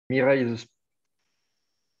Mireille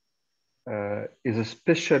is a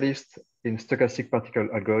specialist in stochastic particle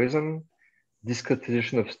algorithm,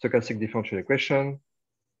 discretization of stochastic differential equation,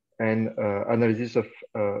 and analysis of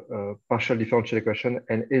partial differential equation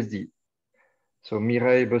and SDE. So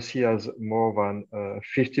Mireille Bossy has more than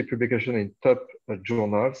 50 publications in top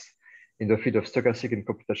journals in the field of stochastic and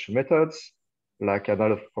computational methods, like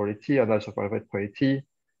analysis of probability, analysis of average probability,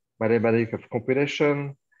 mathematics of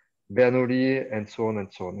computation, Bernoulli, and so on, and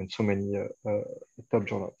so many top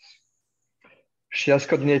journals. She has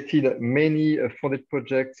coordinated many funded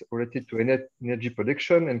projects related to energy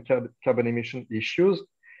production and carbon emission issues.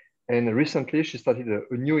 And recently, she started a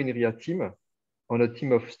new INRIA team on a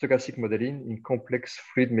team of stochastic modeling in complex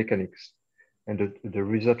fluid mechanics. And the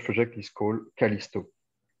research project is called Callisto.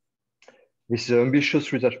 This is an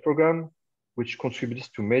ambitious research program which contributes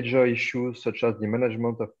to major issues such as the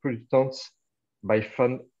management of pollutants by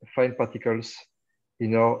fine particles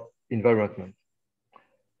in our environment.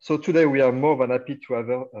 So today we are more than happy to have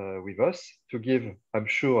her with us to give, I'm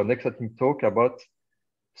sure, an exciting talk about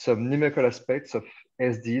some numerical aspects of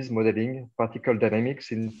SDEs modeling particle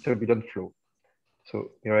dynamics in turbulent flow.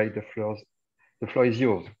 So Mireille, the floor is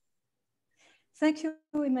yours. Thank you,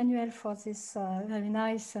 Emmanuel, for this very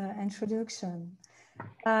nice introduction.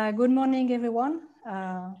 Good morning, everyone.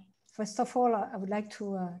 First of all, I would like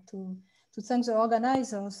to thank the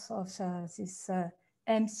organizers of this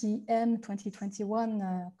MCM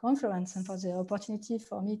 2021 conference and for the opportunity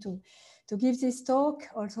for me to give this talk.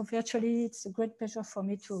 Also virtually, it's a great pleasure for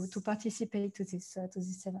me to participate to this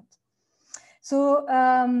event. So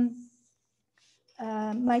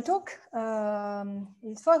my talk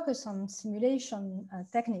is focused on simulation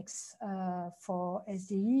techniques for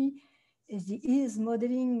SDE. SDE is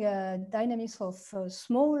modeling dynamics of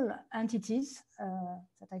small entities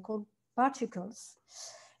that I call particles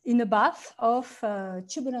in a bath of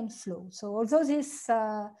turbulent flow. So although this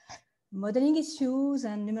modeling issues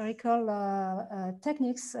and numerical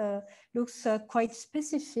techniques looks quite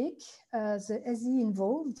specific, the SDE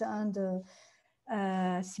involved and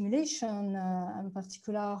simulation, in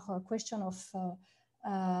particular question of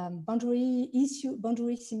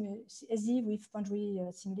SDE with boundary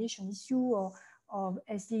simulation issue or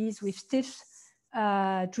SDEs with stiff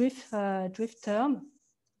drift term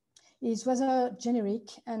is rather generic,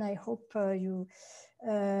 and I hope to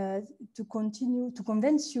continue to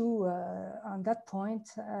convince you on that point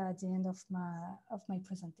at the end of my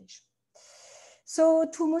presentation. So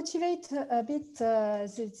to motivate a bit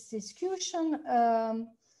this discussion,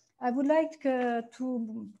 I would like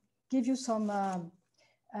to give you some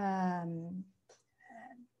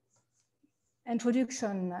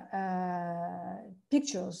introduction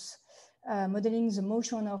pictures modeling the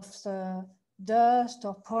motion of the dust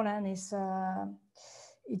or pollen. It's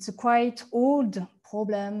a quite old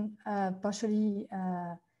problem, partially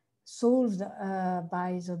solved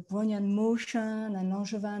by the Brownian motion and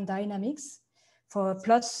Langevin dynamics for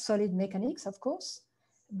plus solid mechanics, of course.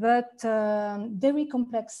 But very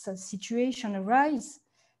complex situation arise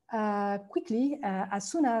quickly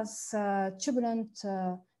as soon as turbulent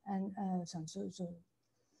and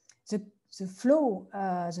the flow,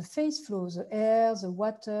 the phase flow, the air, the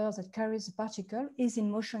water that carries the particle is in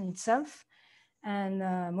motion itself, and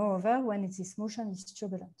moreover when this motion is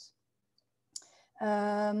turbulent.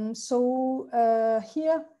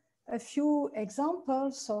 Here a few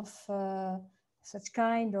examples of such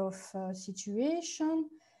kind of situation,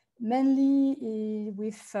 mainly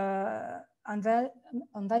with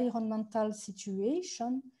environmental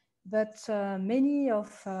situation, but many of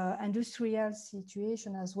industrial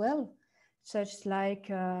situation as well, such like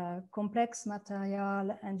complex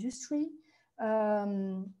material industry,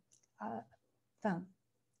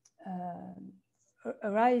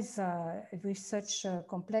 arise with such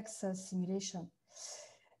complex simulation.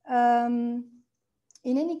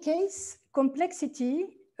 In any case,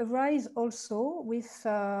 complexity arises also with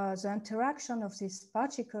the interaction of these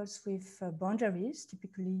particles with boundaries,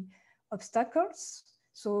 typically obstacles.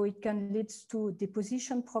 So it can lead to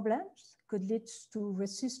deposition problems, could lead to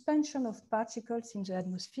resuspension of particles in the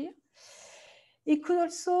atmosphere. It could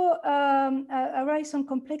also arise some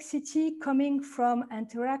complexity coming from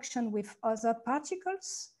interaction with other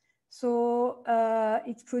particles. So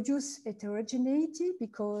it produces heterogeneity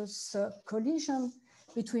because collision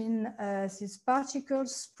between these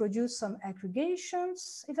particles produce some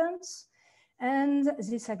aggregations events, and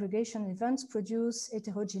these aggregation events produce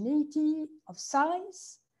heterogeneity of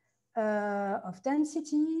size, of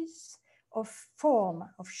densities, of form,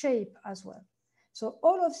 of shape as well. So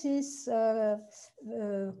all of this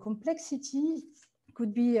complexity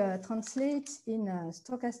could be translated in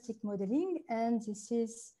stochastic modeling, and this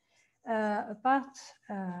is apart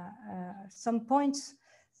some points,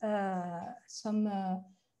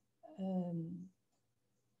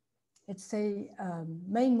 let's say,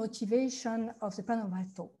 main motivation of the plan of my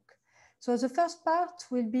talk. So the first part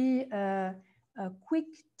will be a quick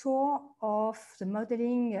tour of the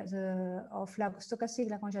modeling of stochastic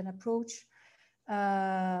Lagrangian approach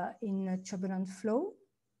in turbulent flow.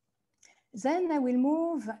 Then I will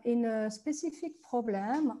move in a specific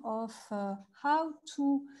problem of how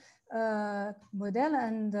to model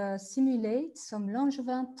and simulate some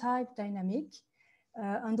Langevin type dynamic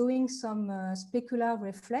and doing some specular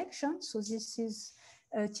reflection. So this is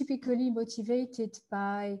typically motivated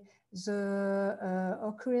by the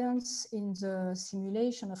occurrence in the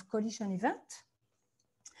simulation of collision event.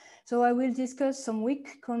 So I will discuss some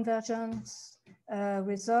weak convergence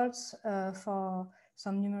results for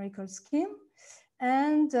some numerical scheme.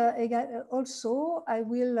 And also I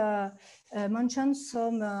will mention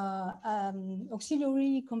some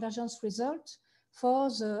auxiliary convergence results for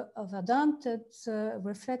the damped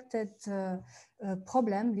reflected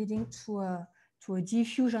problem leading to a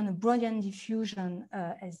diffusion, a Brownian diffusion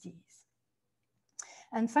SDEs.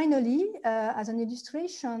 And finally, as an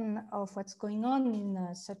illustration of what's going on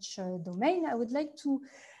in such a domain, I would like to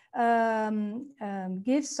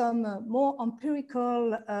give some more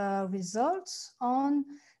empirical results on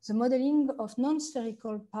the modeling of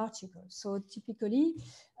non-spherical particles. So typically,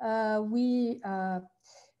 we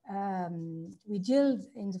deal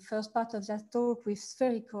in the first part of that talk with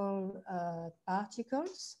spherical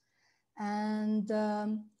particles, and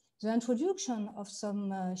the introduction of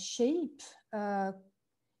some shape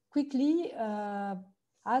quickly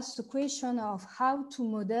asks the question of how to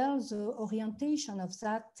model the orientation of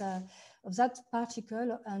that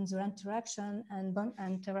particle and the interaction and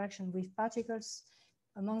interaction with particles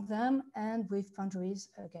among them and with boundaries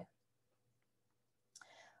again.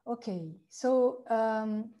 Okay, so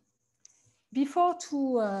before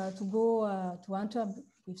to go to enter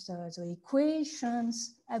with the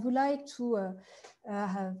equations, I would like to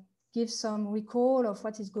give some recall of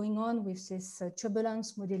what is going on with this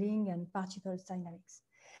turbulence modeling and particles dynamics.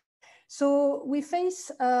 So we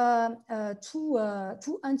face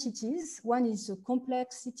two entities. One is the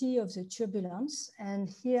complexity of the turbulence, and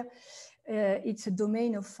here it's a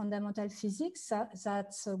domain of fundamental physics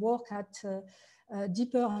that work at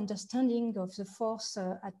deeper understanding of the force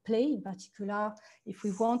at play, in particular, if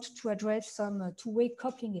we want to address some two-way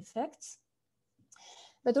coupling effects.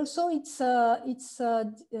 But also it's a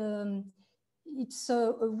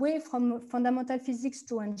way from fundamental physics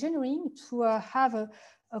to engineering to have a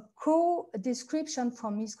co-description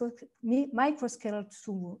from microscale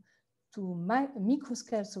to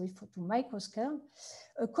microscale, to microscale,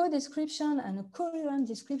 a co-description and a coherent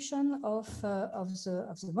description of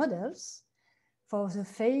the models for the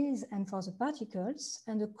phase and for the particles,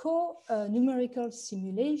 and a co-numerical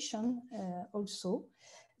simulation also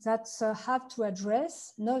that have to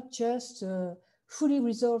address not just a fully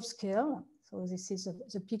resolved scale. So this is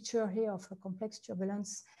the picture here of a complex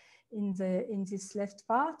turbulence in this left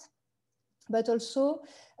part, but also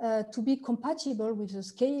to be compatible with the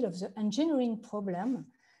scale of the engineering problem,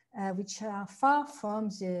 which are far from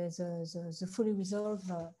the fully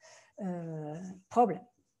resolved problem.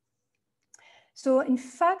 So in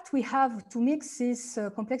fact, we have to mix this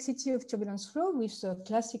complexity of turbulence flow with the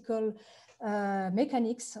classical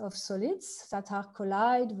mechanics of solids that are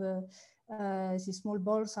collide, the small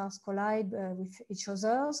balls are collide with each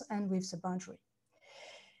other and with the boundary.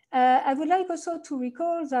 I would like also to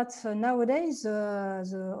recall that nowadays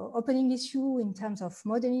the opening issue in terms of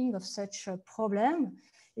modeling of such a problem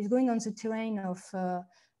is going on the terrain of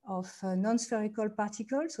non-spherical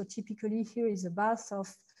particles. So typically here is a bath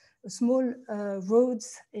of small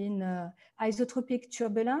rods in isotropic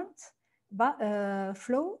turbulent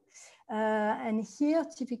flow. And here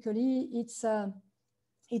typically it's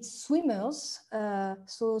swimmers,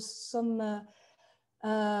 so some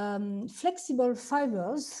flexible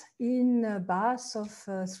fibers in a bath of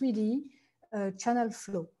 3D channel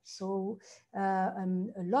flow. So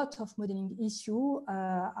a lot of modeling issues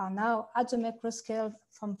are now at the macro scale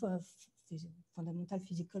from the fundamental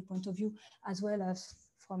physical point of view, as well as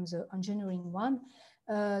from the engineering one,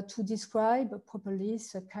 to describe properly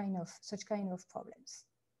such kind of problems.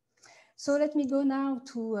 So let me go now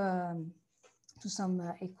to some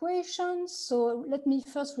equations. So let me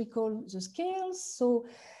first recall the scales. So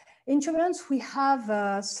in turbulence, we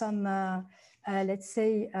have some, let's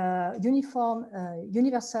say,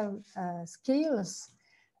 universal scales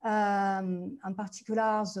in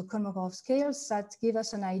particular the Kolmogorov scales that give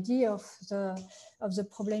us an idea of the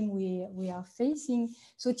problem we are facing.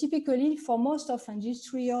 So typically for most of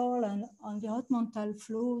industrial and environmental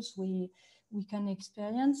flows we can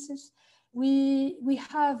experience this. We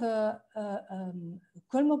have a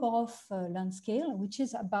Kolmogorov length scale, which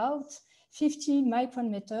is about 50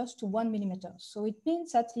 micrometers to 1 millimeter. So it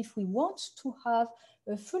means that if we want to have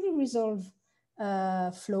a fully resolved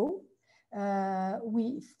flow,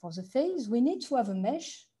 for the phase, we need to have a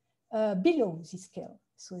mesh below this scale.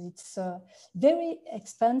 So it's very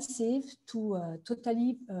expensive to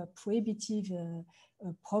totally prohibitive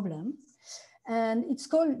problem. And it's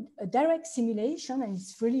called a direct simulation, and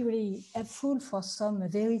it's really, really helpful for some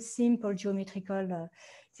very simple geometrical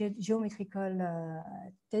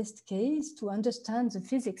test case to understand the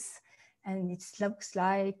physics. And it looks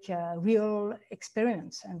like a real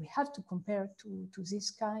experiments. And we have to compare to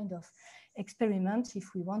this kind of experiment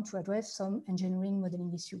if we want to address some engineering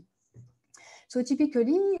modeling issue. So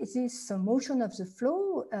typically, this motion of the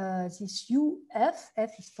flow, this UF,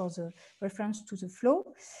 F is for the reference to the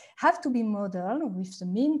flow, have to be modeled with the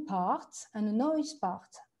mean part and the noise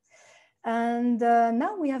part. And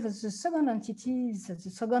now we have the second entity, the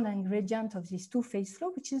second ingredient of this two-phase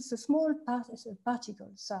flow, which is the small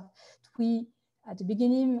particles. So we, at the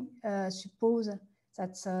beginning, suppose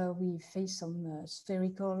that we face some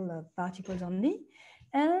spherical particles only.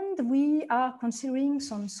 And we are considering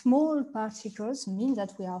some small particles, means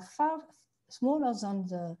that we are far smaller than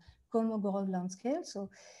the Kolmogorov length scale. So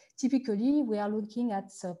typically, we are looking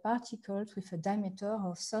at particles with a diameter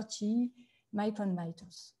of 30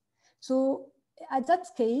 micrometers. So at that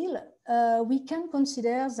scale, we can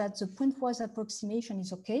consider that the pointwise approximation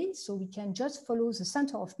is okay. So we can just follow the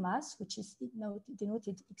center of mass, which is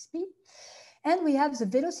denoted xp. And we have the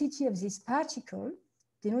velocity of this particle,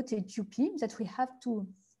 denoted UP, that we have to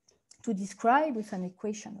describe with an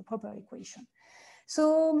equation, a proper equation.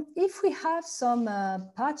 So if we have some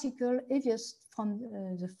particle heaviest from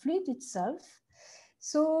the fluid itself,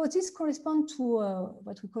 so this corresponds to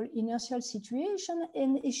what we call inertial situation,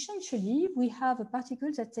 and essentially we have a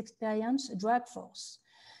particle that experience a drag force.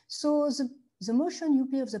 So the motion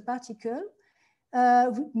UP of the particle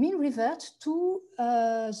mean revert to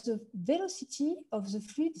the velocity of the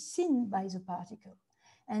fluid seen by the particle.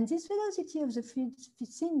 And this velocity of the fluid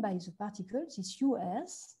seen by the particle, this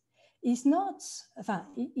US, is not,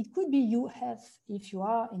 it could be UF if you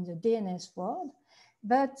are in the DNS world,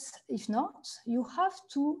 but if not, you have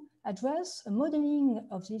to address a modeling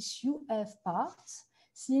of this UF part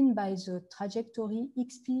seen by the trajectory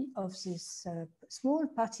XP of this small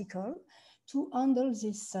particle to handle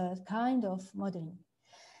this kind of modeling.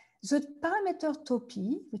 The parameter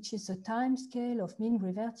topy, which is the time scale of mean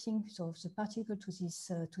reverting of the particle to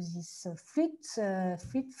this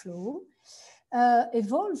fluid flow,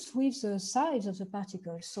 evolves with the size of the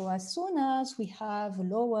particle. So as soon as we have a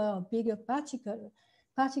lower, bigger particle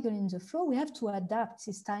in the flow, we have to adapt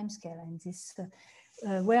this time scale, and this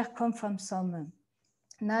where come from some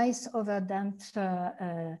nice overdamped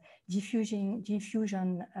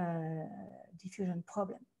diffusion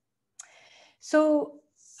problem. So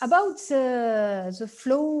about the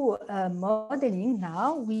flow modeling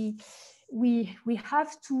now, we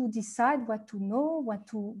have to decide what to know, what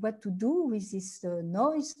to do with this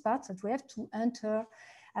noise part that we have to enter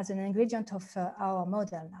as an ingredient of our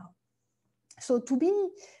model now. So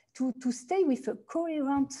to stay with a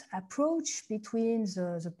coherent approach between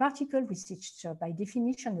the particle, which is by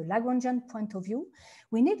definition the Lagrangian point of view,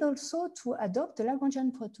 we need also to adopt the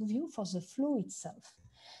Lagrangian point of view for the flow itself.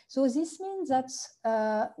 So this means that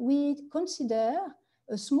we consider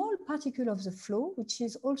a small particle of the flow, which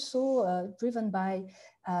is also driven by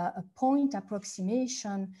a point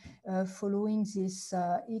approximation following this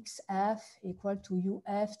xf equal to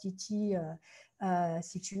uf dt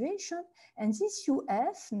situation. And this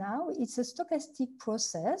uf now, it's a stochastic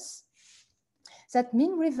process that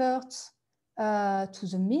mean reverts to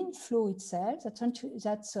the mean flow itself,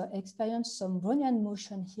 that experience some Brownian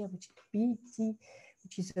motion here, which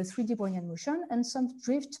is a 3D Brownian motion, and some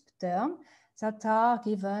drift term that are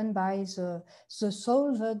given by the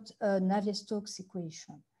solved Navier-Stokes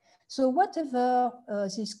equation. So whatever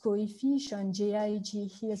this coefficient JIG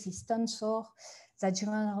here, this tensor that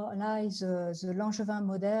generalize the Langevin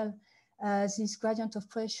model, this gradient of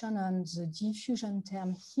pressure and the diffusion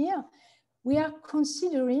term here, we are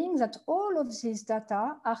considering that all of these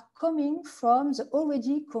data are coming from the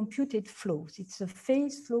already computed flows. It's a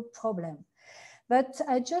phase flow problem. But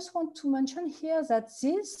I just want to mention here that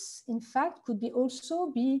this, in fact, could be also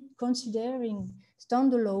be considering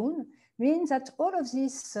standalone, means that all of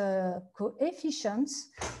these coefficients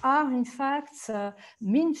are in fact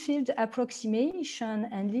mean field approximation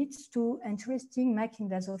and leads to interesting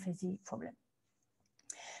Makin-Vlasov SDE problem.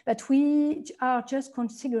 But we are just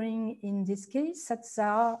considering in this case that they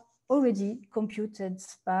are already computed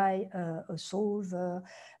by a solver,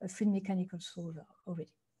 a field mechanical solver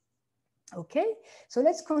already. Okay, so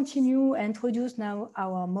let's continue and introduce now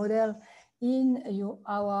our model in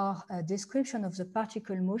our description of the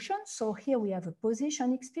particle motion. So here we have a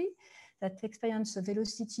position XP that experiences a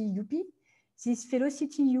velocity UP. This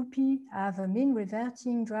velocity UP have a mean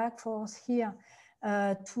reverting drag force here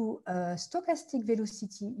to a stochastic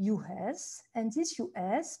velocity US, and this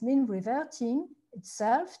US mean reverting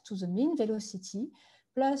itself to the mean velocity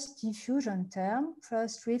plus diffusion term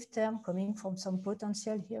plus drift term coming from some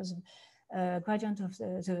potential here, the gradient of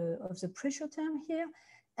the pressure term here.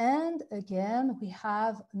 And again, we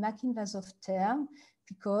have Makin-Vlasov term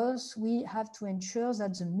because we have to ensure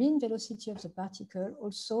that the mean velocity of the particle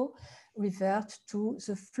also revert to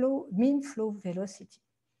the mean flow velocity.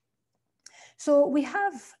 So we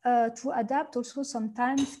have to adapt also some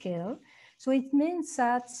time scale. So it means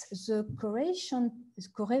that the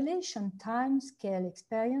correlation time scale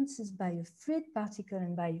experiences by a fluid particle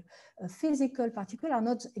and by a physical particle are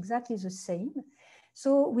not exactly the same.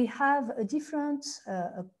 So we have a different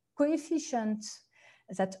coefficient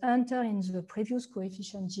that enter in the previous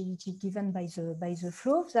coefficient G given by the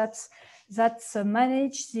flow that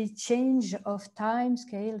manage the change of time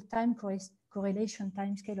scale, correlation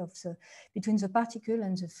time scale of between the particle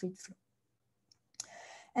and the fluid flow.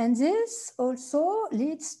 And this also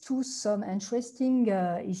leads to some interesting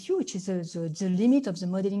issue, which is the limit of the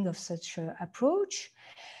modeling of such approach.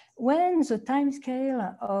 When the time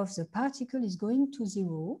scale of the particle is going to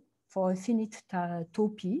 0 for a finite tau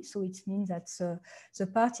p, so it means that the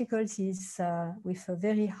particle is with a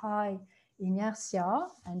very high inertia,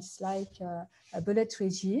 and it's like a bullet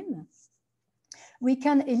regime, we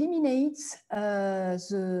can eliminate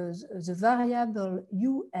the variable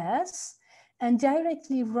US and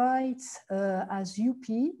directly write as UP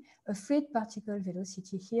a fluid particle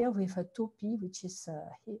velocity here with a tau p, which is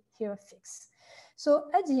here fixed. So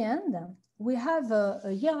at the end, we have a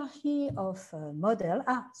hierarchy of model.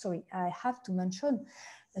 Sorry, I have to mention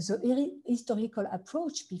the historical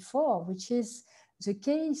approach before, which is the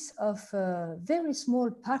case of a very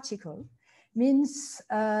small particle, means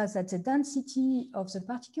that the density of the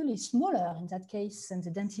particle is smaller in that case than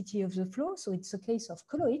the density of the flow. So it's a case of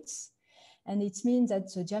colloids. And it means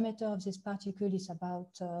that the diameter of this particle is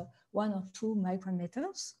about 1 or 2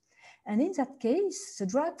 micrometers. And in that case, the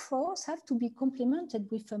drag force have to be complemented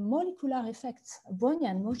with a molecular effect, a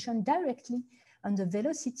Brownian motion directly on the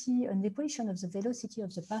velocity, on the equation of the velocity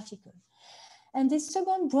of the particle. And this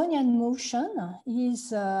second Brownian motion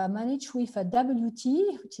is managed with a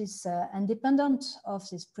WT, which is independent of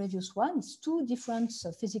this previous one. It's two different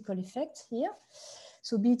physical effects here.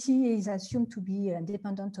 So BT is assumed to be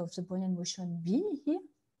independent of the Brownian motion B here.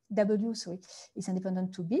 W, sorry, is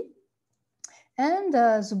independent to B. And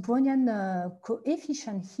the Brownian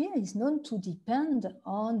coefficient here is known to depend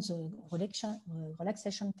on the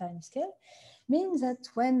relaxation time scale, means that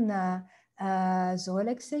when the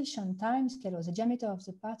relaxation time scale or the diameter of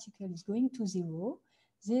the particle is going to 0,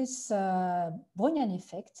 this Brownian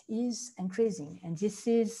effect is increasing. And this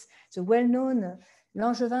is the well-known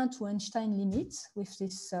Langevin to Einstein limit with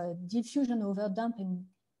this diffusion over damping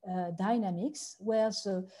dynamics, where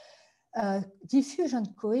the diffusion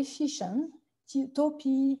coefficient tau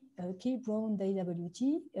p k Brown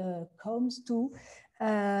dWt comes to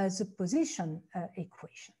the position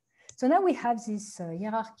equation. So now we have this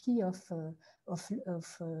hierarchy of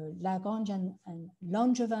Lagrangian and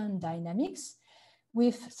Langevin dynamics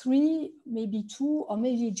with 3, maybe 2, or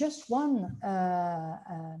maybe just one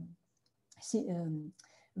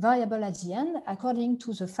variable at the end, according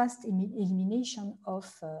to the fast elimination of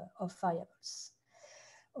variables.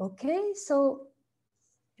 Okay, so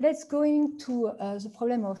let's go into the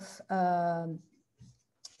problem of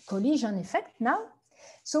collision effect now.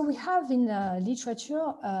 So we have in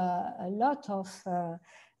literature a lot of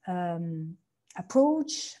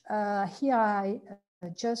approach. Here I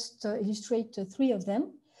just illustrate 3 of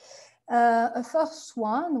them. A first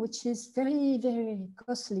one, which is very, very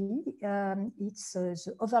costly, it's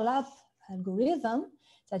the overlap algorithm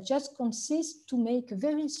that just consists to make a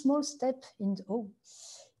very small step in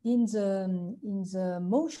the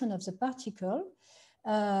motion of the particle,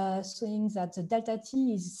 saying that the delta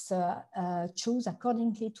t is chosen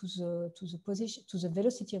accordingly to the position, to the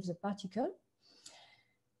velocity of the particle.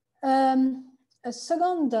 A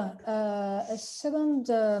second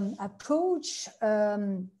approach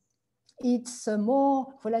it's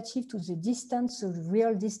more relative to the distance, the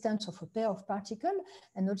real distance of a pair of particles,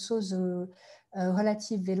 and also the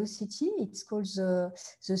relative velocity. It's called the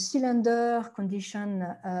cylinder condition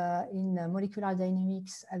in molecular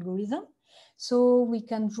dynamics algorithm. So we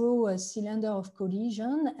can draw a cylinder of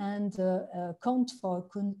collision and count for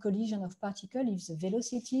collision of particles if the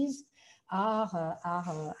velocities are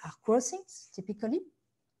crossings, typically.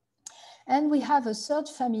 And we have a third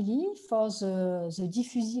family for the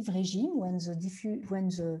diffusive regime when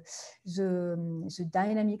the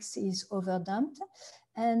dynamics is overdamped.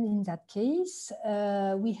 And in that case,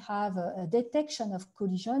 we have a detection of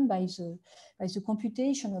collision by the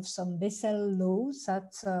computation of some Bessel laws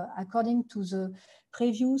that, according to the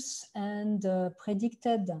previous and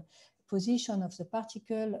predicted position of the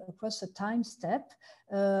particle across a time step,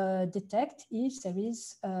 detect if there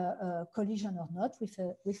is a collision or not with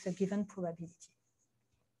a given probability.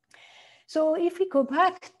 So if we go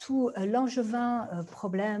back to a Langevin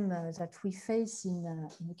problem that we face in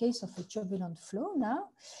the case of a turbulent flow now,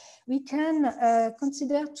 we can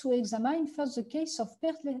consider to examine first the case of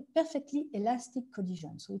perfectly elastic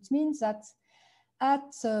collision. So it means that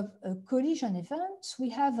at a collision event, we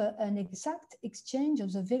have an exact exchange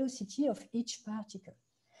of the velocity of each particle.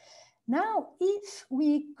 Now, if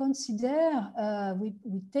we consider, we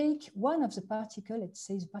take one of the particles, let's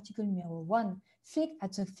say the particle number 1,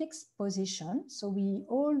 at a fixed position. So we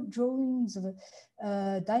all drawing the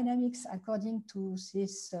dynamics according to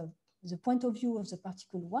this, the point of view of the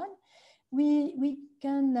particle 1. We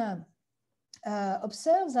can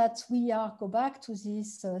observe that we are go back to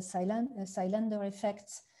this cylinder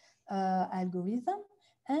effect algorithm,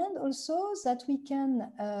 and also that we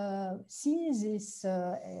can see this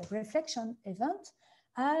reflection event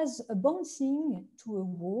as a bouncing to a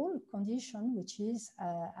wall condition, which is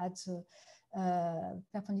at the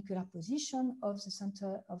perpendicular position of the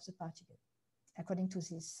center of the particle, according to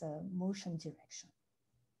this motion direction.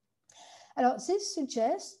 Alors, this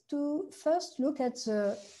suggests to first look at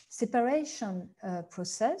the separation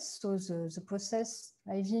process, so the process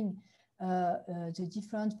driving the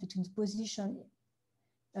difference between the position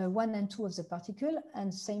 1 and 2 of the particle,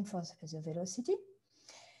 and same for the velocity.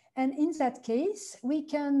 And in that case, we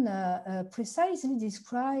can precisely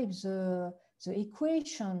describe the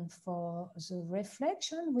equation for the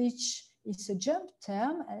reflection, which is a jump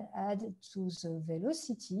term added to the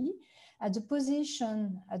velocity at the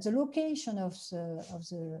position, at the location of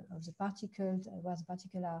the particle where the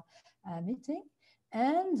particles are emitting.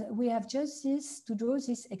 And we have just this to draw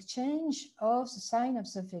this exchange of the sign of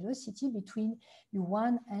the velocity between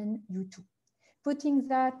U1 and U2. Putting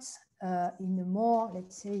that in a more,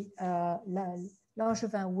 let's say,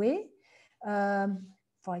 Langevin way,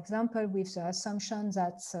 for example, with the assumption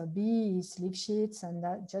that B is Lipschitz and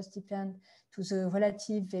that just depends to the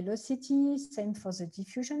relative velocity, same for the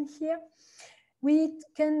diffusion here, we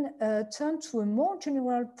can turn to a more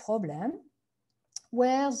general problem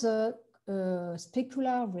where the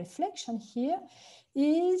specular reflection here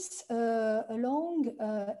is along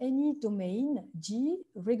any domain G,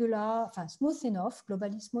 regular, smooth enough,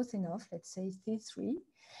 globally smooth enough, let's say T3.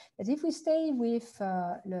 But if we stay with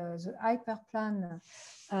the hyperplane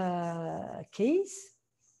case,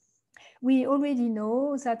 we already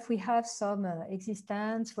know that we have some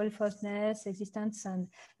existence, Wolfowitz existence,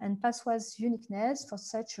 and pathwise uniqueness for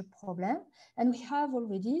such a problem. And we have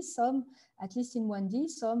already some, at least in 1D,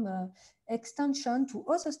 some extension to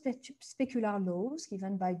other specular laws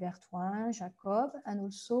given by Bertoin, Jacob, and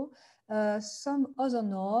also some other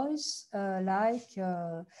noise like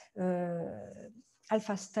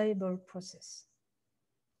alpha stable process.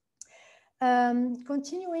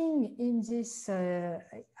 Continuing in this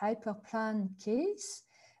hyperplane case,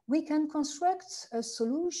 we can construct a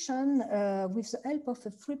solution with the help of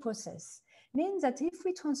a free process. Means that if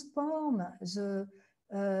we transform the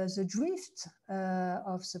drift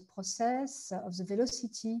of the process of the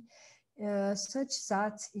velocity such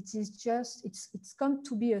that it is just it's come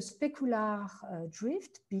to be a specular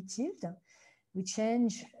drift, B tilde, we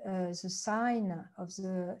change the sign of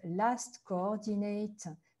the last coordinate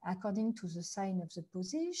according to the sign of the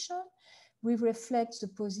position. We reflect the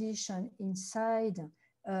position inside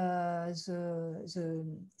the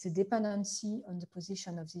dependency on the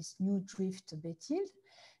position of this new drift B tilde.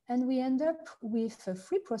 And we end up with a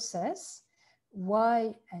free process,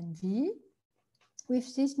 Y and V,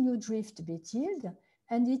 with this new drift B tilde.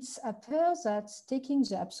 And it appears that taking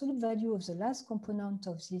the absolute value of the last component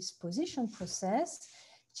of this position process,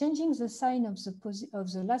 changing the sign of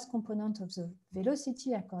the last component of the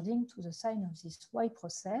velocity according to the sign of this Y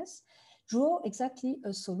process, draw exactly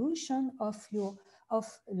a solution of of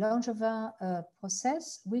Langevin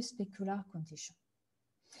process with specular condition.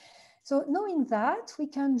 So knowing that, we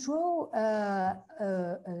can draw a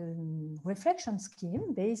reflection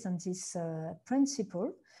scheme based on this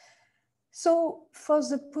principle. So for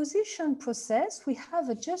the position process, we have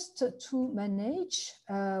just to manage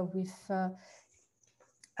with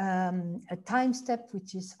a time step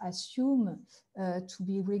which is assumed to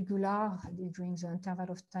be regular during the interval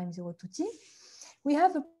of time 0 to t. We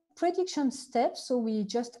have a prediction step, so we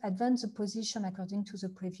just advance the position according to the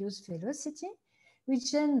previous velocity,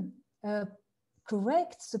 which then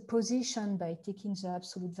corrects the position by taking the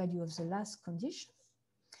absolute value of the last condition,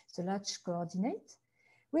 the last coordinate.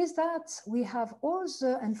 With that, we have all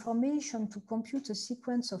the information to compute a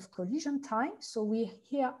sequence of collision time. So we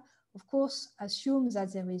here, of course, assume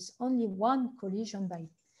that there is only one collision by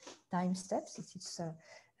time steps. It is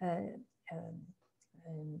a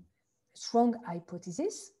strong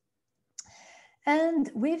hypothesis. And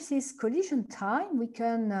with this collision time, we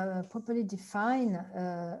can properly define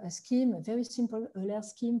a scheme, a very simple Euler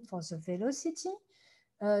scheme for the velocity.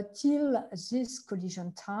 Till this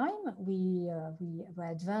collision time, we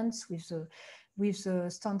advance with the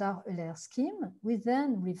standard Euler scheme. We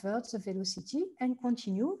then revert the velocity and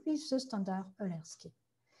continue with the standard Euler scheme.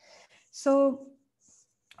 So,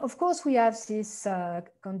 of course, we have this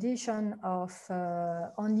condition of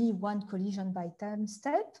only one collision by time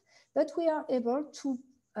step, but we are able to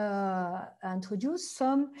introduce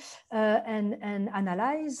some and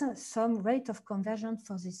analyze some rate of conversion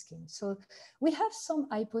for this scheme. So we have some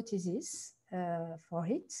hypotheses for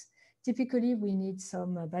it. Typically, we need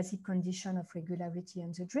some basic condition of regularity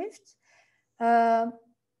and the drift. On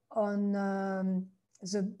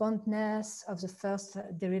the boundness of the first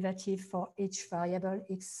derivative for each variable,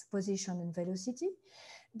 x position and velocity.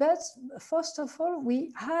 But first of all,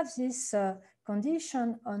 we have this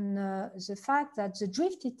condition on the fact that the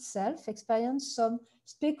drift itself experiences some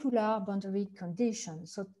specular boundary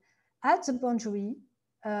conditions. So at the boundary,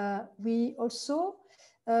 we also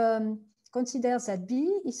consider that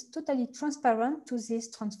B is totally transparent to this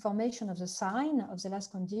transformation of the sign of the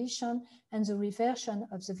last condition and the reversion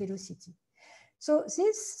of the velocity. So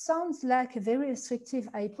this sounds like a very restrictive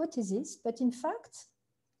hypothesis, but in fact,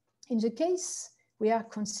 in the case we are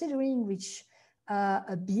considering which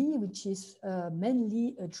a B, which is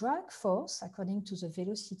mainly a drag force according to the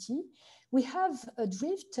velocity, we have a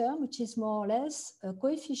drift term which is more or less a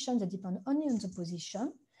coefficient that depends only on the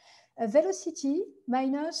position, a velocity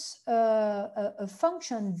minus a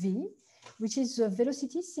function V, which is the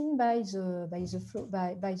velocity seen by the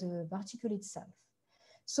particle itself.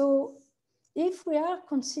 So if we are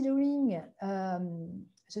considering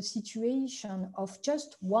the situation of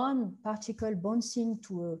just one particle bouncing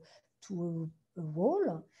to a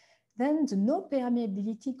wall, then the no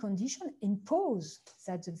permeability condition imposes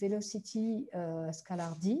that the velocity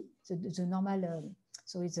scalar d, the normal,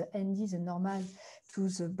 so it's the nd, the normal to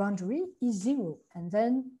the boundary is 0, and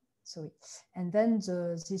then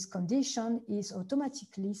this condition is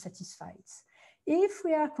automatically satisfied. If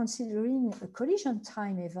we are considering a collision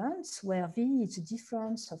time event where v is the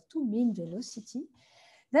difference of two mean velocity,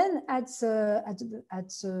 then at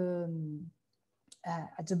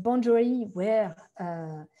the boundary where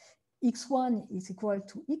x1 is equal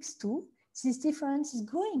to x2, this difference is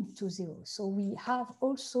going to 0. So we have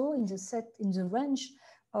also in the range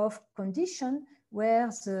of condition where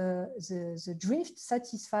the drift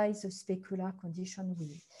satisfies the specular condition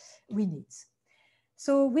we need.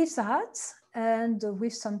 So with that, and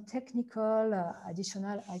with some technical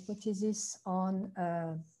additional hypothesis on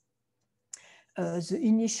the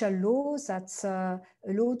initial law that's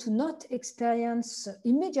allow to not experience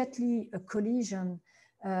immediately a collision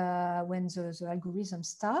when the algorithm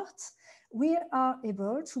starts, we are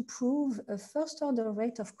able to prove a first order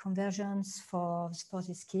rate of convergence for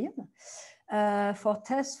this scheme. For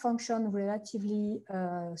test function relatively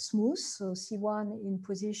smooth, so C1 in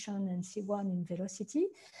position and C1 in velocity,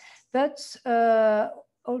 but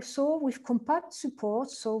also with compact support,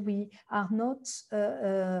 so we are not,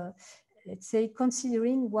 let's say,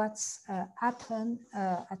 considering what's happened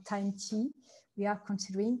at time t. We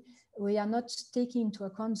are not taking into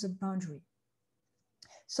account the boundary.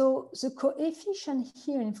 So the coefficient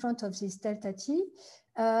here in front of this delta t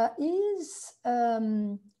is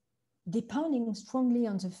depending strongly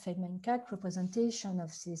on the Feynman-Kac representation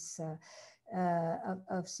of this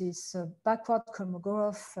backward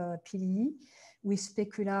Kolmogorov PDE with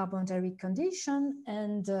specular boundary condition,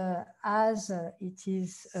 and as it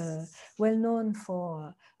is well known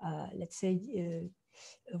for, let's say,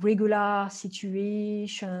 regular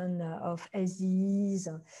situation of SDEs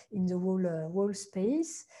in the whole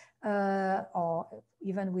space, or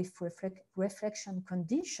even with reflection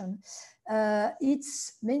condition,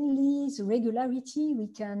 it's mainly the regularity we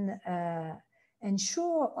can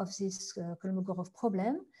ensure of this Kolmogorov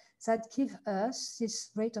problem that give us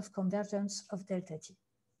this rate of convergence of delta t.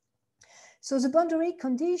 So the boundary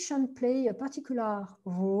condition play a particular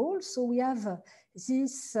role. So we have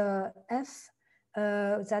this F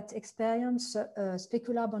that experience a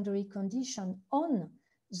specular boundary condition on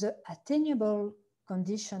the attainable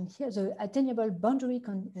condition here, the attainable boundary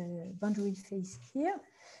phase here.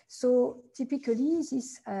 So typically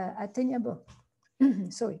this attainable,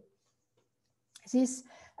 this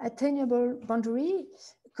attainable boundary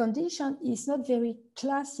condition is not very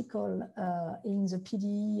classical in the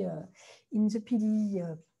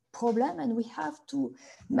PDE problem, and we have to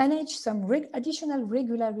manage some additional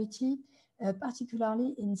regularity,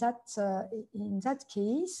 particularly in that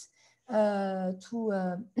case,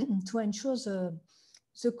 to ensure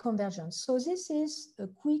the convergence. So this is a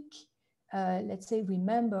quick, let's say,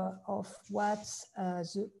 remember of what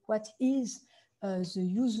is the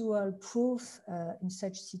usual proof in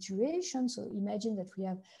such situations. So imagine that we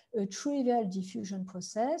have a trivial diffusion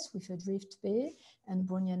process with a drift bay and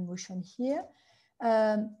Brownian motion here.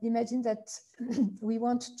 Imagine that we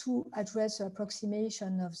want to address the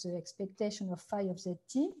approximation of the expectation of phi of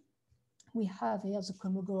zt. We have here the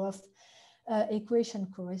Kolmogorov equation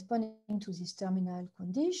corresponding to this terminal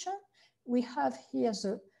condition. We have here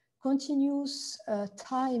the continuous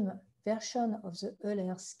time version of the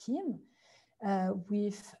Euler scheme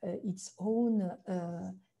with its own,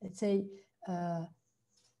 let's say,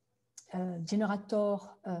 generator,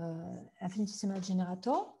 infinitesimal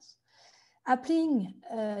generators. Applying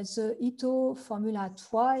the Ito formula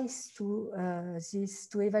twice to this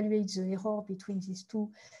to evaluate the error between these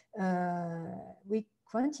two weak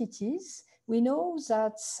quantities, we know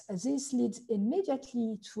that this leads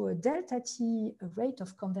immediately to a delta t rate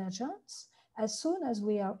of convergence as soon as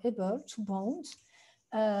we are able to bound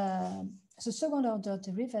the second order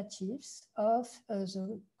derivatives of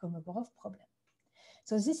the Kolmogorov problem.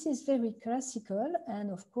 So this is very classical,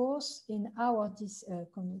 and of course, in our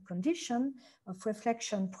condition of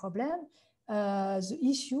reflection problem, the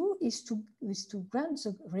issue is to grant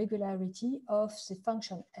the regularity of the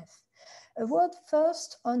function f. A word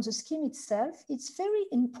first on the scheme itself. It's very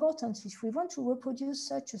important if we want to reproduce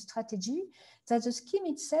such a strategy that the scheme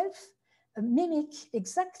itself mimic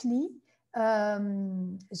exactly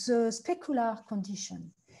the specular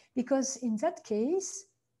condition, because in that case,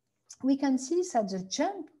 we can see that the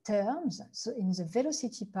jump terms, so in the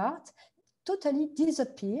velocity part, totally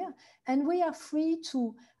disappear, and we are free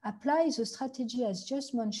to apply the strategy as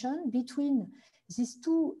just mentioned between these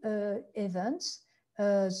two events,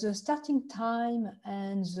 the starting time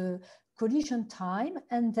and the collision time,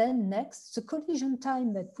 and then next the collision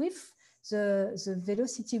time, but with the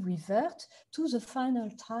velocity revert to the final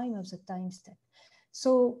time of the time step.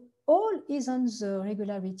 So all is on the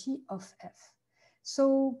regularity of f.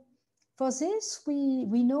 So for this, we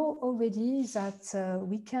know already that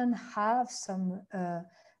we can have some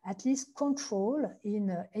at least control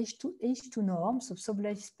in H2 norms of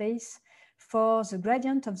sublet space for the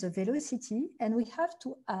gradient of the velocity, and we have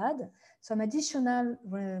to add some additional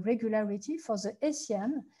regularity for the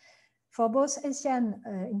Hessian, for both Hessian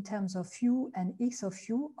in terms of u and x of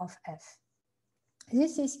u of f.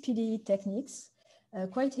 This is PDE techniques,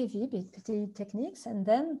 quite heavy PDE techniques, and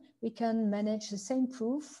then we can manage the same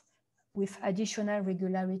proof with additional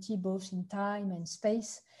regularity both in time and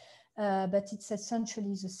space, but it's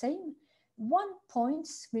essentially the same. One point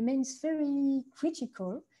remains very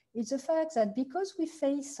critical. It's the fact that because we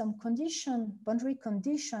face some condition, boundary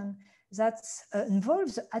condition that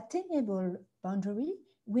involves attainable boundary,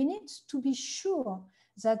 we need to be sure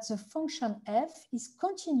that the function f is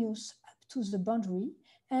continuous up to the boundary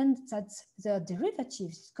and that the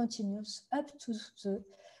derivative is continuous up to the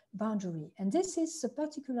boundary. And this is a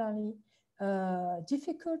particularly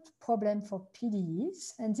difficult problem for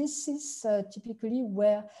PDEs. And this is typically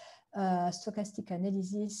where stochastic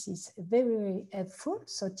analysis is very, very helpful.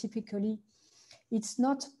 So typically, it's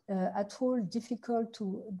not at all difficult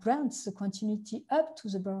to grant the continuity up to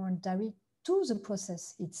the boundary to the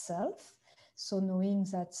process itself. So knowing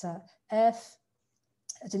that f,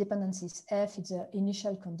 the dependency is f, is the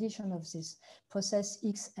initial condition of this process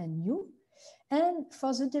x and u. And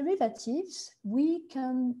for the derivatives, we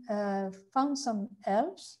can find some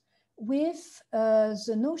helps with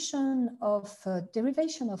the notion of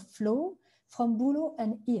derivation of flow from Boulot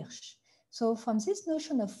and Hirsch. So from this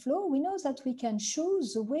notion of flow, we know that we can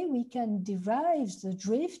choose the way we can derive the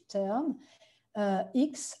drift term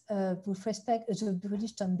X with respect to the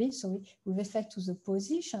British term B, sorry, with respect to the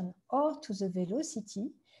position or to the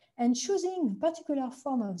velocity. And choosing a particular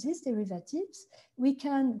form of these derivatives, we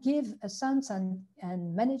can give a sense and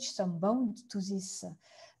manage some bound to this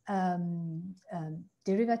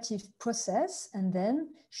derivative process, and then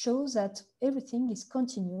show that everything is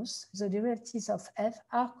continuous. The derivatives of f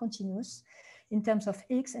are continuous in terms of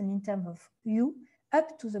x and in terms of u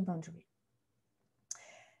up to the boundary.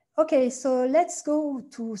 Okay, so let's go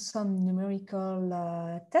to some numerical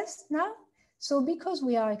tests now. So because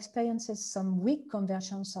we are experiencing some weak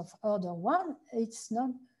convergence of order 1, it's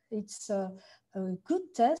a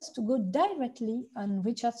good test to go directly on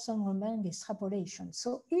Richardson-Romberg extrapolation.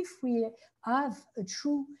 So if we have a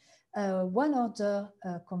true one order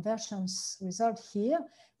convergence result here,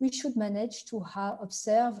 we should manage to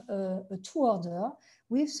observe a two order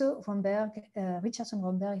with the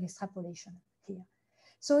Richardson-Romberg extrapolation here.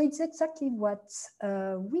 So it's exactly what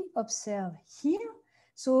we observe here.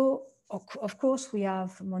 So of course, we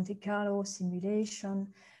have Monte Carlo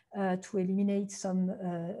simulation to eliminate some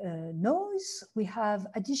noise. We have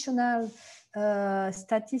additional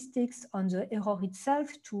statistics on the error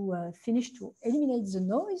itself to finish to eliminate the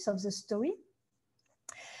noise of the story,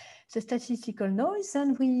 the statistical noise.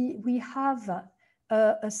 And we have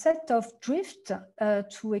a set of drift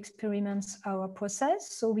to experiment our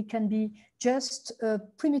process. So we can be just a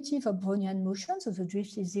primitive of Brownian motion, so the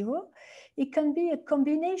drift is 0. It can be a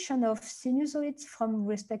combination of sinusoids from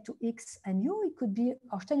respect to x and u. It could be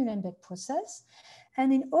Orteil-Uhlenbeck process.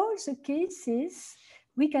 And in all the cases,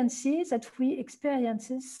 we can see that we experience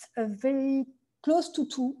a very close to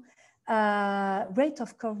 2 rate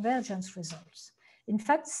of convergence results. In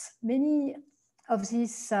fact, many of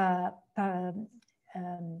these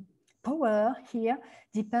power here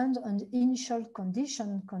depend on the initial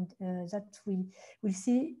condition that we will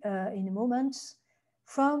see in a moment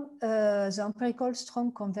from the empirical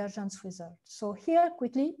strong convergence result. So here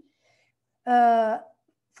quickly,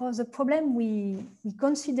 for the problem we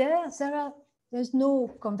consider, there's no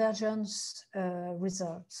convergence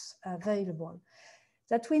results available.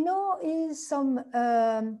 That we know is some,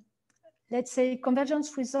 let's say,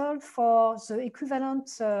 convergence result for the equivalent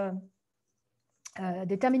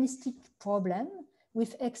deterministic problem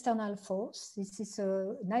with external force. This is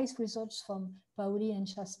a nice results from Pauli and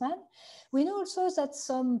Chasman. We know also that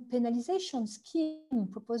some penalization scheme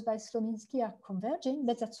proposed by Slominski are converging,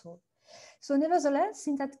 but that's all. So nevertheless,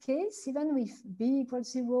 in that case, even with b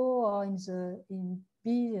equals 0 or in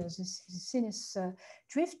B, the sinus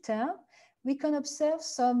drift term, we can observe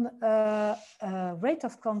some rate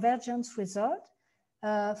of convergence result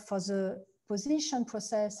for the position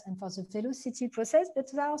process and for the velocity process,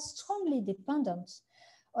 but they are strongly dependent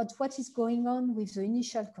on what is going on with the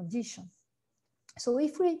initial condition. So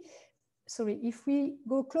if we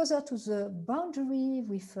go closer to the boundary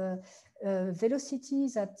with velocity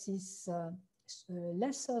that is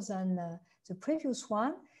lesser than the previous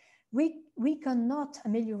one, we cannot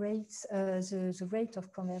ameliorate the rate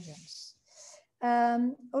of convergence.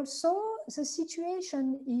 Also, the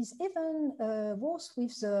situation is even worse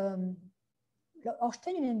with the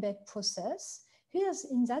Orteil-Uhlenbeck process. Here,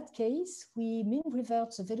 in that case, we mean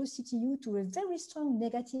revert the velocity u to a very strong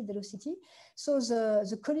negative velocity. So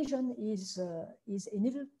the collision is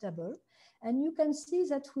inevitable. And you can see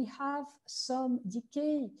that we have some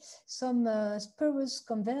decay, some spurious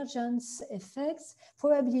convergence effects,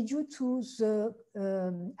 probably due to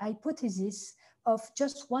the hypothesis of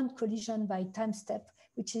just one collision by time step,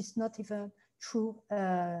 which is not even true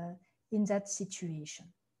in that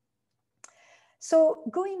situation. So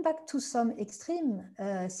going back to some extreme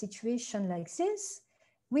situation like this,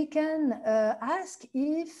 we can ask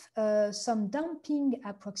if some damping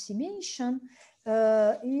approximation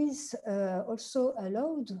is also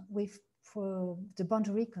allowed for the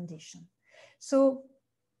boundary condition. So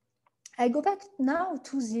I go back now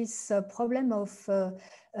to this problem of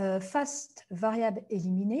fast variable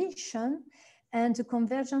elimination and the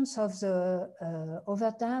convergence of the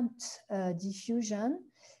overdamped diffusion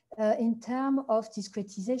in terms of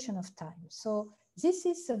discretization of time. So this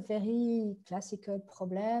is a very classical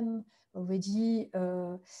problem already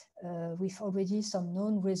with already some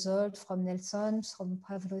known results from Nelson, from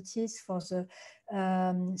Pavlotis for the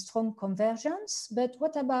strong convergence. But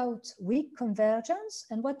what about weak convergence?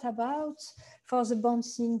 And what about for the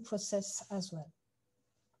bouncing process as well?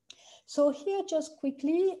 So here just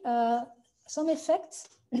quickly, some effects.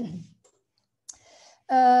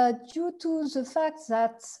 Due to the fact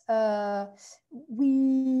that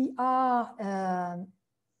we are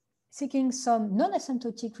seeking some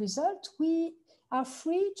non-asymptotic result, we are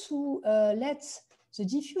free to let The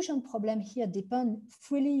diffusion problem here depends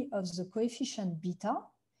freely of the coefficient beta,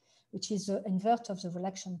 which is the invert of the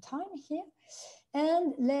reaction time here.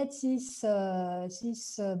 And let this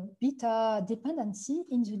beta dependency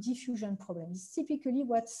in the diffusion problem. It's typically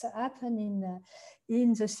what's happened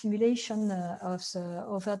in the simulation of the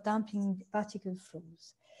overdamping particle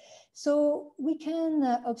flows. So we can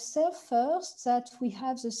observe first that we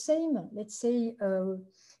have the same, let's say,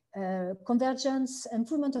 convergence,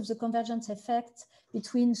 improvement of the convergence effect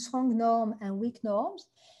between strong norm and weak norms.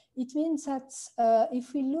 It means that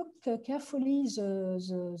if we look carefully, the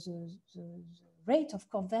rate of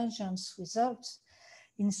convergence results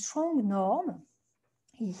in strong norm,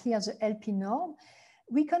 here the LP norm,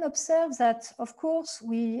 we can observe that, of course,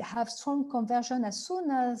 we have strong conversion as soon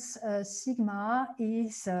as sigma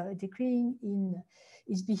is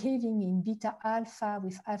is behaving in beta alpha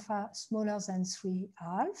with alpha smaller than 3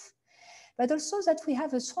 alpha, but also that we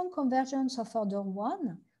have a strong convergence of order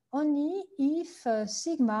 1 only if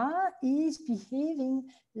sigma is behaving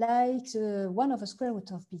like the 1 over square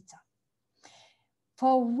root of beta.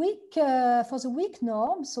 For the weak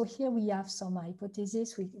norm, so here we have some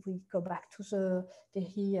hypotheses. We go back to the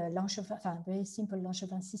very simple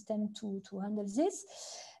Langevin system to handle this.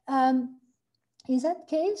 In that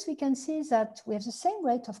case, we can see that we have the same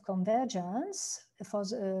rate of convergence. For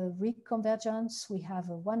the weak convergence, we have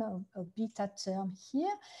a beta term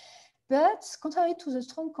here. But contrary to the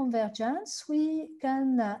strong convergence, we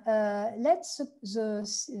can let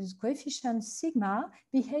the coefficient sigma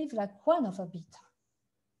behave like 1 over beta.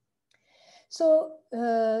 So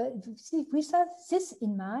with this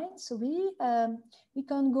in mind, so we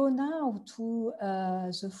can go now to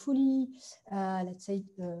the fully, let's say,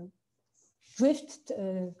 drift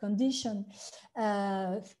condition,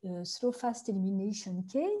 slow fast elimination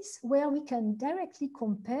case, where we can directly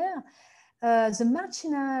compare the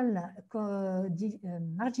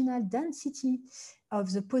marginal density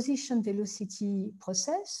of the position velocity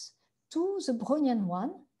process to the Brownian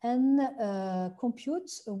one, and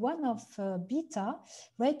computes one of beta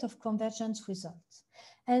rate of convergence results.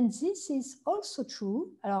 And this is also true.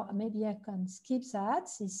 Maybe I can skip that.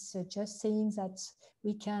 It's just saying that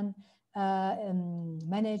we can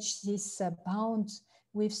manage this bound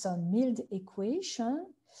with some mild equation.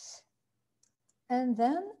 And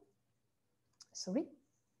then,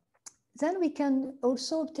 then we can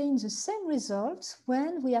also obtain the same results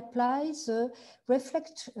when we apply the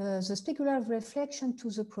specular reflection to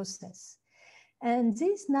the process. And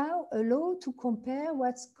this now allows to compare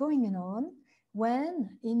what's going on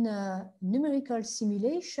when in a numerical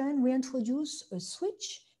simulation, we introduce a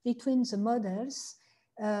switch between the models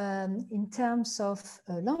in terms of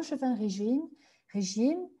Langevin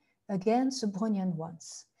regime against the Brownian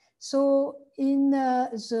ones. So in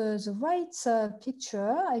the right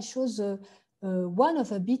picture, I show the 1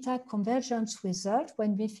 over beta convergence result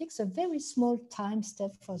when we fix a very small time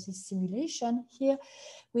step for this simulation. Here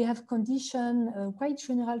we have condition, quite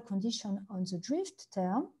general condition on the drift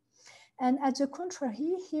term. And at the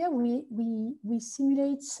contrary, here we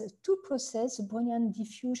simulate 2 processes, the Brownian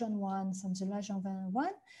diffusion ones and the Langevin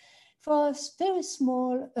one, for a very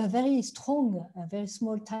small, very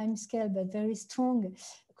small time scale, but very strong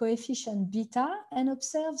coefficient beta, and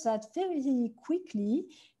observe that very quickly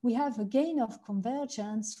we have a gain of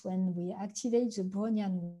convergence when we activate the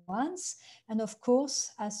Brownian ones. And of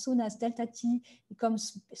course, as soon as delta t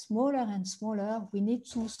becomes smaller and smaller, we need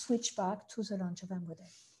to switch back to the Langevin model.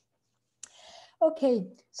 Okay,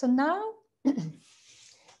 so now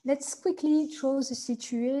let's quickly draw the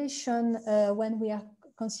situation when we are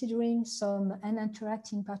considering some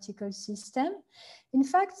uninteracting particle system. In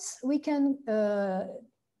fact, we can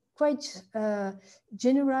quite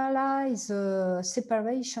generalize the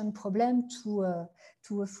separation problem to a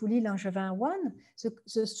fully Langevin one.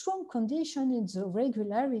 The strong condition is the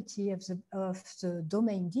regularity of the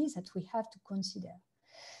domain D that we have to consider.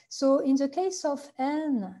 So in the case of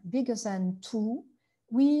n bigger than 2,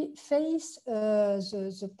 we face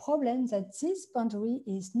the problem that this boundary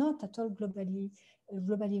is not at all globally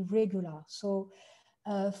regular. So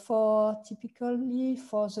typically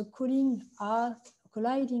for the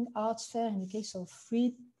colliding art sphere in the case of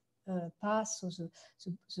free paths, so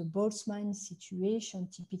the Boltzmann situation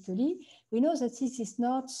typically, we know that this is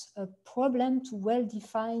not a problem to well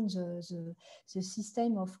define the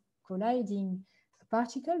system of colliding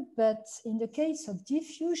particle, but in the case of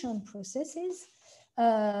diffusion processes,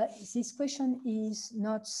 this question is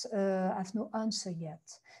not, has no answer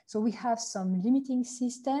yet. So we have some limiting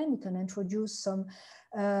system. We can introduce some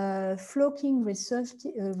flocking repulsive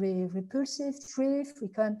drift. We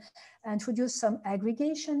can introduce some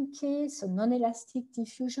aggregation case, some non-elastic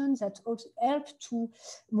diffusion that also help to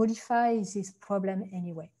modify this problem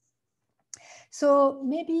anyway. So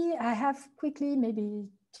maybe I have quickly, maybe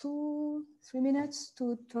 2-3 minutes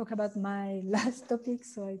to talk about my last topic.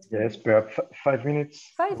 So it's yes, perhaps 5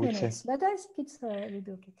 minutes. 5 minutes, but I think it's will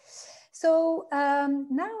be okay. So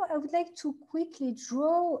now I would like to quickly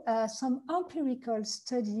draw some empirical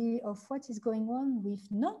study of what is going on with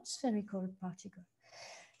non-spherical particles.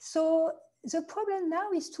 So the problem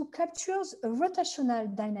now is to capture rotational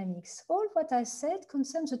dynamics. All what I said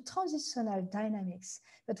concerns the transitional dynamics.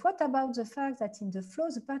 But what about the fact that in the flow,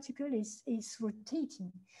 the particle is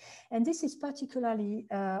rotating? And this is particularly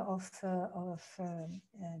of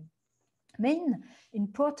main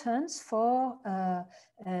importance for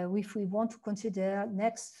if we want to consider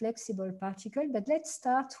next flexible particle. But let's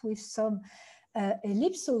start with some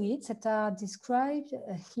ellipsoids that are described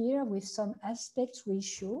here with some aspect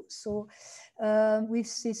ratio. So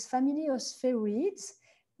with this family of spheroids,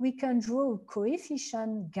 we can draw a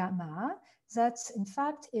coefficient gamma that in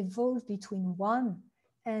fact evolves between 1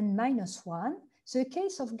 and -1. The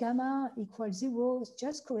case of gamma equals 0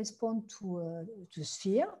 just corresponds to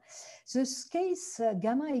sphere. The case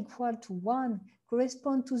gamma equal to 1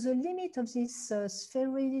 corresponds to the limit of this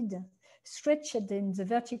spheroid stretched in the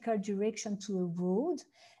vertical direction to a rod.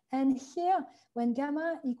 And here, when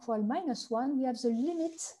gamma equal -1, we have the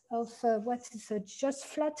limit of what is a just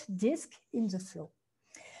flat disk in the flow.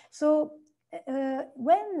 So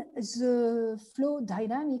when the flow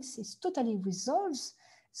dynamics is totally resolved,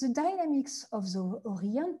 the dynamics of the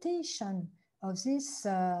orientation of this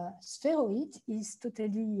spheroid is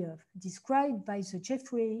totally described by the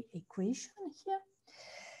Jeffrey equation here.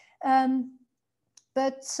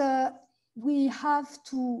 But we have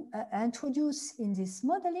to introduce in this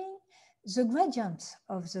modeling the gradient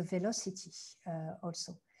of the velocity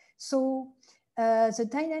also. So the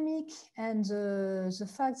dynamic and the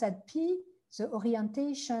fact that P, the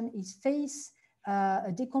orientation is phase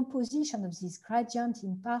a decomposition of this gradient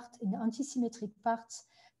in part, in antisymmetric parts,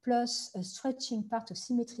 plus a stretching part, a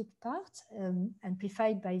symmetric part,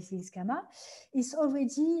 amplified by this gamma, is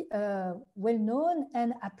already well known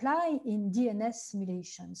and applied in DNS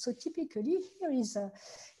simulation. So typically here is a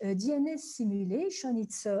DNS simulation.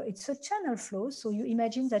 It's a channel flow. So you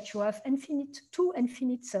imagine that you have two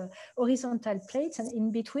infinite horizontal plates, and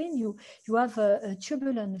in between you have a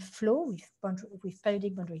turbulent flow with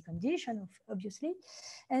periodic boundary condition, obviously.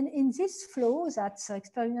 And in this flow that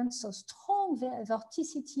experiences a strong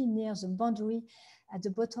vorticity near the boundary at the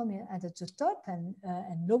bottom and at the top, and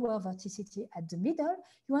lower vorticity at the middle,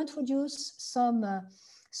 you introduce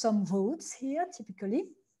some roads here typically.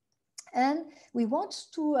 And we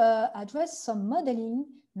want to address some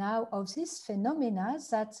modeling now of this phenomena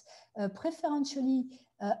that preferentially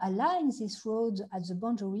aligns this road at the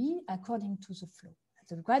boundary according to the flow,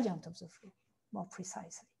 the gradient of the flow, more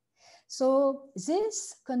precisely. So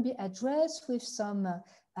this can be addressed with some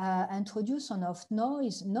introduction of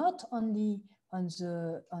noise, not only on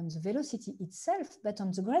the velocity itself, but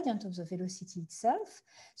on the gradient of the velocity itself.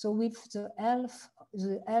 So with the help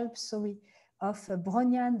of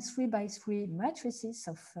Brownian 3x3 matrices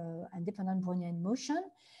of independent Brownian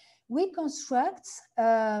motion, we construct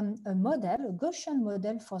a model, a Gaussian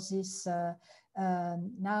model for this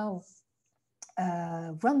now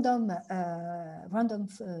random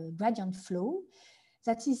gradient flow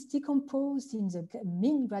that is decomposed in the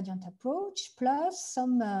mean gradient approach, plus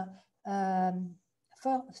some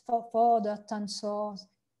further tensors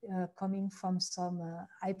coming from some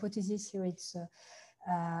hypothesis. Here it's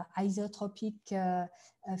isotropic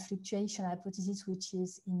fluctuation hypothesis, which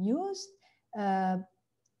is in use.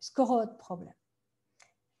 Skorod problem.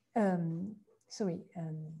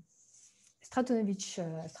 Stratonovich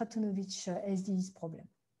SDEs problem.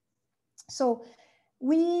 So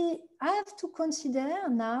we have to consider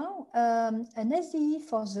now an SDE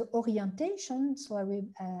for the orientation. So I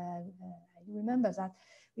remember that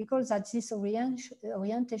we call that this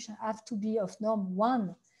orientation have to be of norm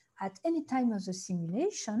 1 at any time of the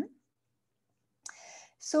simulation.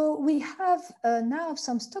 So we have now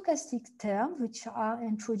some stochastic terms which are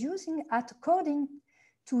introducing according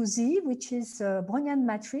to Z, which is a Brownian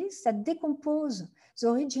matrix that decompose the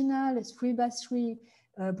original 3x3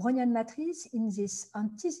 Brownian matrix in this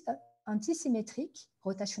antisymmetric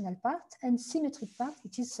rotational part and symmetric part,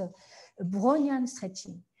 which is a Brownian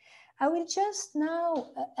stretching. I will just now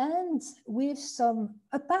end with some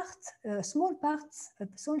small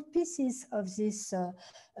pieces of this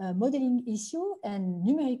modeling issue and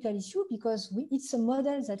numerical issue, because it's a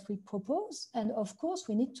model that we propose, and of course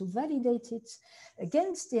we need to validate it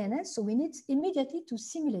against DNS, so we need immediately to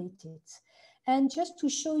simulate it. And just to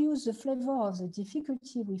show you the flavor of the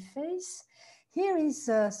difficulty we face, here is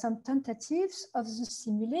some tentatives of the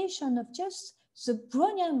simulation of just the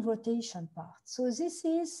Brownian rotation part. So this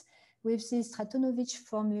is, with this Stratonovich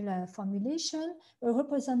formulation, a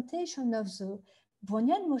representation of the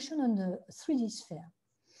Brownian motion on the 3D sphere.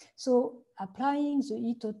 So applying the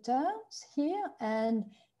Ito terms here and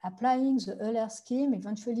applying the Euler scheme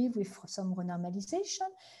eventually with some renormalization,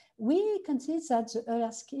 we can see that the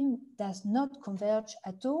Euler scheme does not converge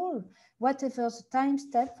at all, whatever the time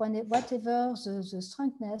step, whatever the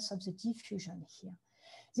strengthness of the diffusion here.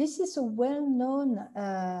 This is a well-known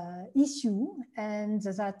issue, and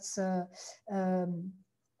that's,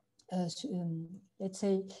 let's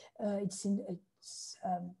say,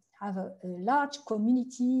 have a large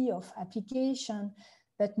community of application,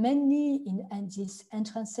 but mainly in this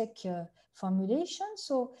intrinsic formulation.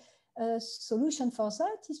 So a solution for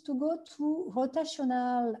that is to go to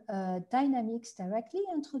rotational dynamics directly,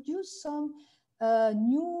 introduce some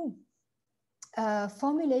new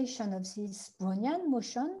formulation of this Brownian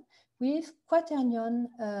motion with quaternion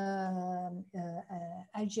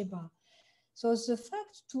algebra. So the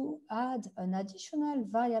fact to add an additional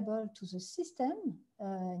variable to the system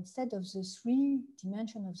instead of the 3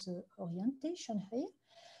 dimension of the orientation here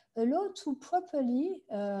allow to properly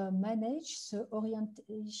manage the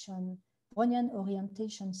orientation, Brownian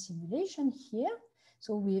orientation simulation here.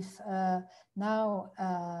 So with now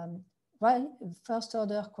first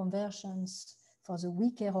order conversions for the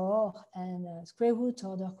weak error and square root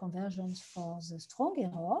order conversions for the strong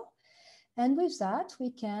error. And with that, we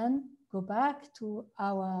can go back to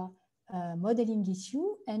our modeling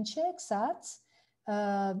issue and check that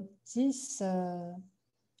this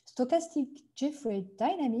stochastic Jeffrey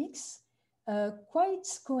dynamics quite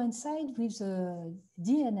coincide with the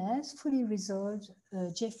DNS fully resolved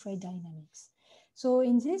Jeffrey dynamics. So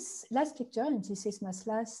in this last lecture, and this is my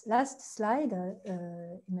last slide,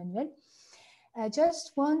 Emmanuel, I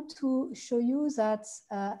just want to show you that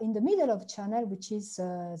in the middle of channel, which is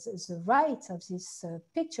the right of this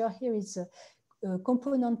picture, here is a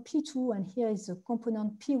component P2, and here is a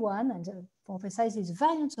component P1, and for precise, is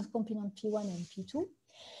variance of component P1 and P2.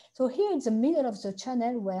 So here in the middle of the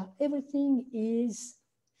channel, where everything is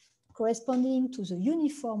corresponding to the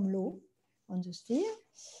uniform law on the sphere.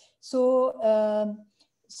 So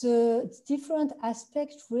the different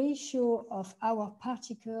aspect ratio of our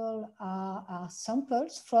particle are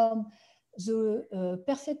samples from the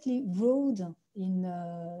perfectly rowed in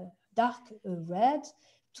dark red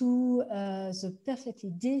to the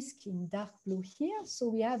perfectly disk in dark blue here. So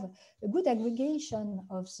we have a good aggregation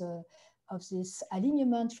of this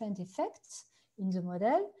alignment trend effects in the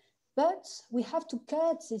model, but we have to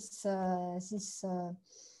cut this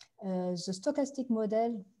the stochastic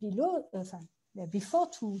model below before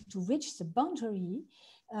to reach the boundary,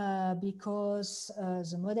 because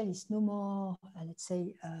the model is no more, let's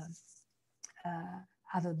say,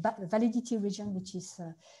 have a validity region which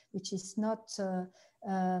is not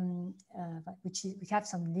we have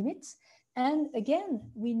some limits. And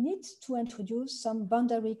again, we need to introduce some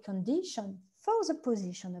boundary condition for the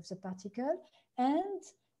position of the particle and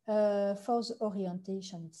for the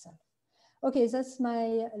orientation itself. Okay, that's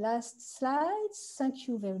my last slide. Thank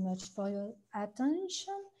you very much for your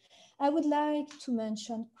attention. I would like to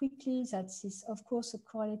mention quickly that this is, of course, a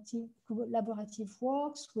collaborative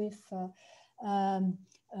works with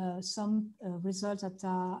some results that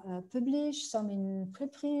are published, some in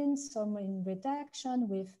preprint, some in redaction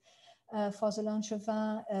with, for the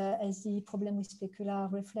Langevin SDE problem with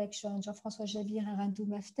specular reflection, Jean-François Javir and Randou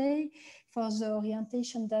Maftei. For the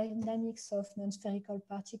orientation dynamics of non-spherical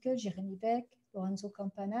particles, Jérémy Beck, Lorenzo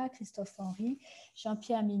Campana, Christophe Henry,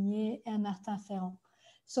 Jean-Pierre Minier, and Martin Ferrand.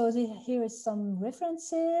 So here is some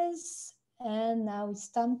references, and now it's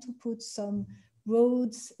time to put some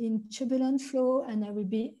roads in turbulent flow, and I will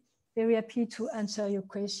be very happy to answer your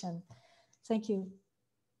question. Thank you.